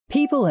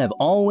People have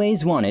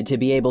always wanted to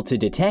be able to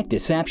detect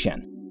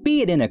deception,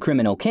 be it in a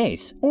criminal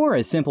case or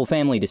a simple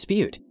family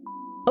dispute.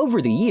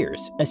 Over the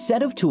years, a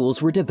set of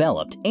tools were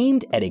developed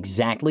aimed at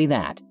exactly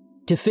that,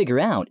 to figure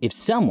out if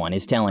someone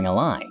is telling a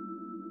lie.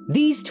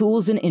 These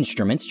tools and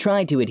instruments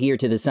tried to adhere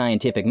to the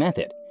scientific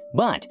method,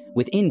 but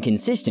with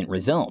inconsistent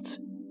results.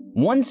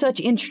 One such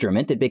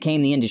instrument that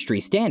became the industry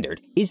standard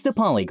is the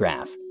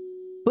polygraph.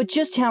 But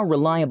just how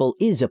reliable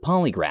is a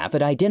polygraph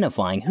at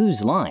identifying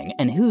who's lying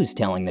and who's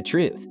telling the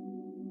truth?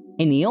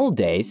 In the old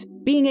days,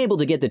 being able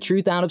to get the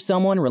truth out of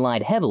someone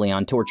relied heavily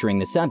on torturing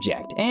the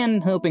subject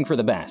and hoping for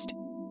the best.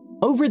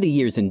 Over the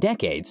years and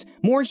decades,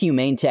 more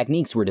humane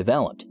techniques were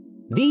developed.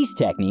 These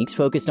techniques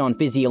focused on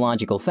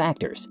physiological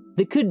factors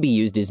that could be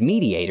used as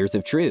mediators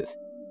of truth.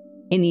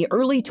 In the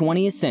early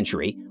 20th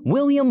century,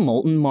 William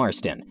Moulton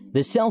Marston,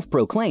 the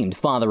self-proclaimed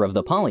father of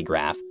the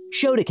polygraph,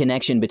 showed a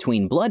connection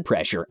between blood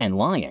pressure and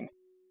lying.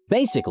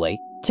 Basically,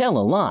 tell a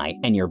lie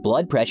and your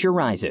blood pressure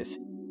rises.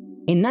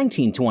 In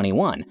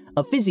 1921,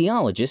 a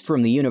physiologist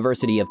from the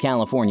University of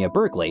California,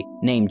 Berkeley,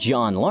 named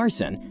John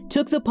Larson,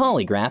 took the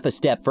polygraph a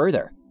step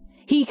further.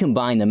 He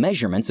combined the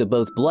measurements of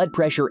both blood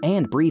pressure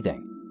and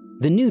breathing.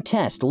 The new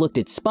test looked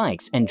at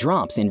spikes and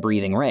drops in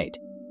breathing rate.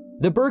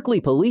 The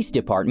Berkeley Police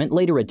Department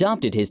later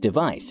adopted his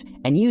device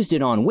and used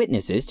it on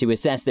witnesses to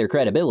assess their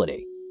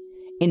credibility.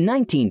 In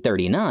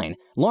 1939,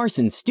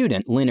 Larson's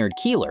student Leonard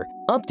Keeler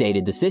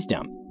updated the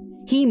system.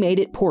 He made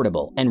it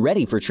portable and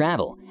ready for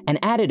travel and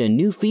added a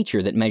new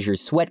feature that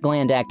measures sweat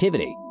gland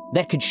activity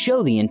that could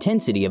show the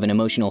intensity of an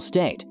emotional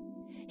state.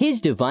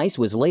 His device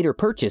was later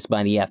purchased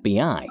by the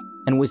FBI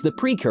and was the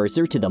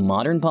precursor to the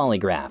modern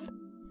polygraph.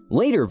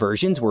 Later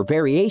versions were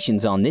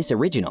variations on this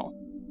original.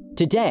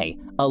 Today,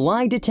 a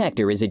lie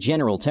detector is a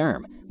general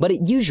term, but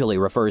it usually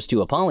refers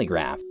to a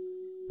polygraph.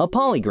 A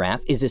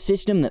polygraph is a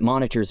system that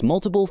monitors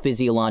multiple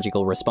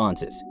physiological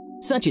responses,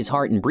 such as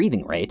heart and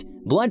breathing rate,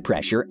 blood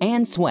pressure,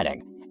 and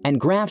sweating, and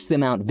graphs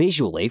them out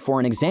visually for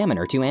an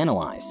examiner to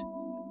analyze.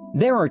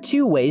 There are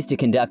two ways to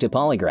conduct a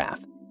polygraph.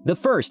 The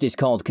first is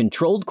called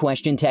controlled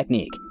question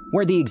technique,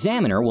 where the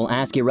examiner will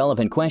ask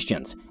irrelevant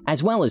questions,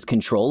 as well as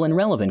control and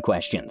relevant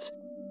questions.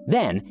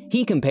 Then,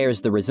 he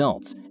compares the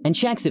results and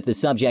checks if the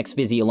subject's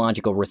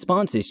physiological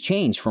responses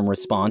change from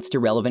response to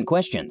relevant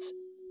questions.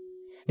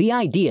 The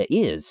idea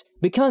is,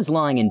 because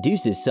lying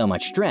induces so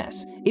much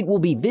stress, it will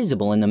be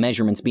visible in the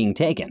measurements being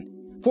taken.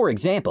 For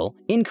example,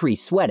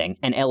 increased sweating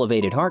and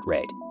elevated heart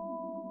rate.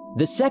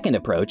 The second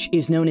approach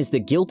is known as the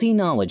guilty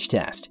knowledge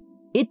test.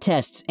 It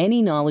tests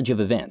any knowledge of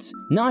events,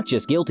 not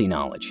just guilty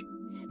knowledge.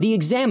 The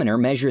examiner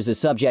measures a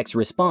subject's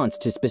response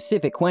to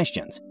specific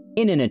questions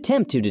in an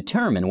attempt to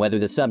determine whether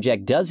the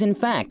subject does in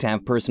fact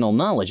have personal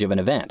knowledge of an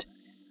event.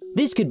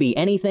 This could be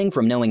anything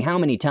from knowing how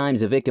many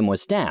times a victim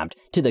was stabbed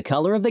to the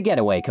color of the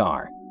getaway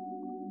car.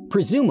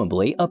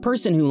 Presumably, a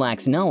person who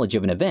lacks knowledge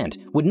of an event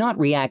would not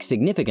react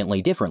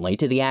significantly differently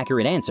to the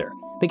accurate answer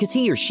because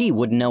he or she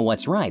wouldn't know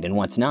what's right and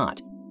what's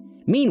not.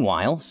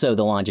 Meanwhile, so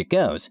the logic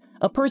goes,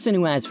 a person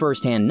who has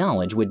first-hand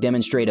knowledge would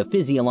demonstrate a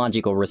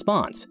physiological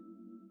response.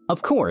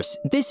 Of course,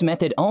 this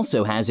method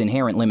also has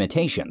inherent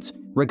limitations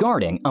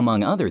regarding,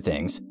 among other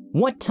things,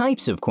 what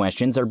types of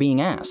questions are being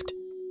asked.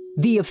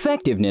 The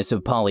effectiveness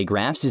of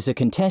polygraphs is a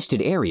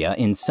contested area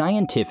in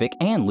scientific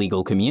and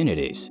legal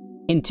communities.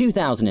 In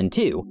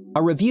 2002,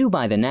 a review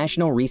by the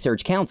National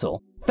Research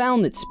Council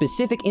found that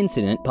specific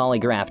incident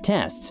polygraph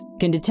tests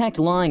can detect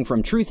lying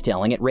from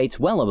truth-telling at rates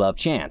well above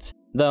chance,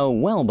 though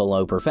well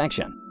below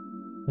perfection.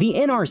 The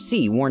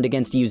NRC warned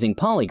against using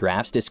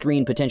polygraphs to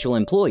screen potential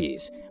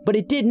employees, but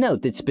it did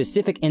note that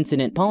specific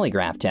incident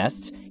polygraph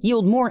tests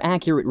yield more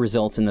accurate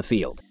results in the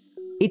field.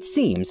 It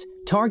seems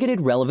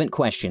targeted relevant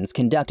questions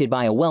conducted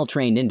by a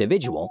well-trained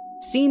individual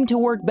seem to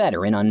work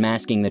better in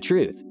unmasking the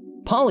truth.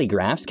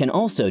 Polygraphs can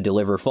also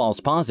deliver false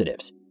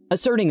positives,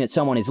 asserting that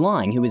someone is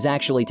lying who is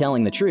actually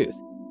telling the truth.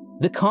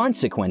 The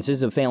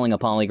consequences of failing a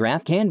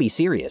polygraph can be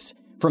serious,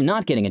 from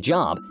not getting a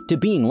job to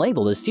being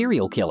labeled a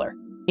serial killer.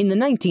 In the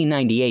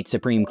 1998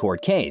 Supreme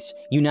Court case,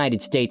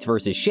 United States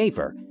v.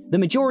 Schaefer, the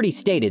majority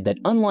stated that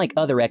unlike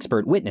other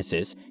expert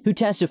witnesses who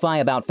testify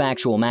about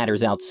factual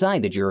matters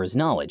outside the juror's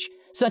knowledge,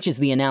 such as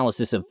the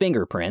analysis of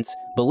fingerprints,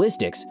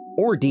 ballistics,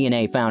 or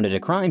DNA found at a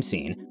crime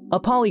scene, a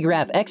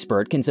polygraph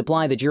expert can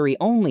supply the jury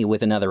only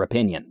with another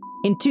opinion.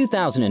 In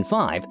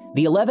 2005,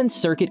 the 11th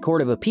Circuit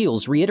Court of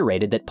Appeals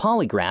reiterated that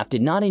polygraph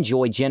did not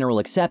enjoy general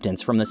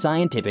acceptance from the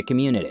scientific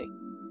community.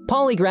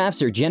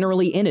 Polygraphs are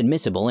generally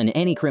inadmissible in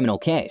any criminal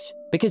case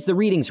because the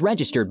readings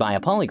registered by a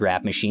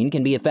polygraph machine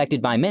can be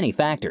affected by many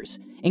factors,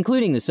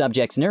 including the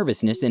subject's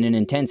nervousness in an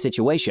intense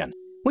situation,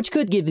 which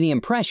could give the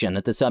impression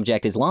that the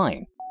subject is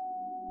lying.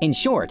 In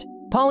short,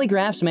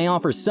 polygraphs may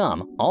offer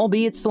some,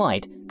 albeit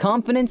slight,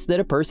 confidence that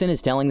a person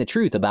is telling the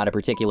truth about a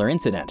particular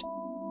incident.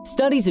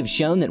 Studies have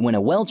shown that when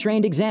a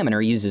well-trained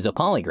examiner uses a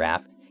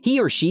polygraph, he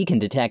or she can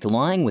detect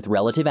lying with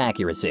relative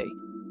accuracy.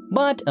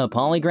 But a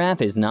polygraph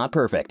is not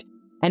perfect.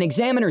 An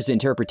examiner's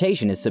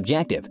interpretation is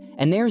subjective,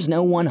 and there's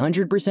no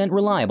 100%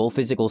 reliable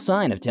physical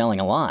sign of telling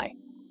a lie.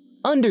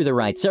 Under the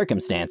right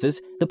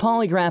circumstances, the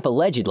polygraph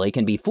allegedly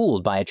can be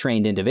fooled by a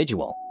trained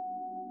individual.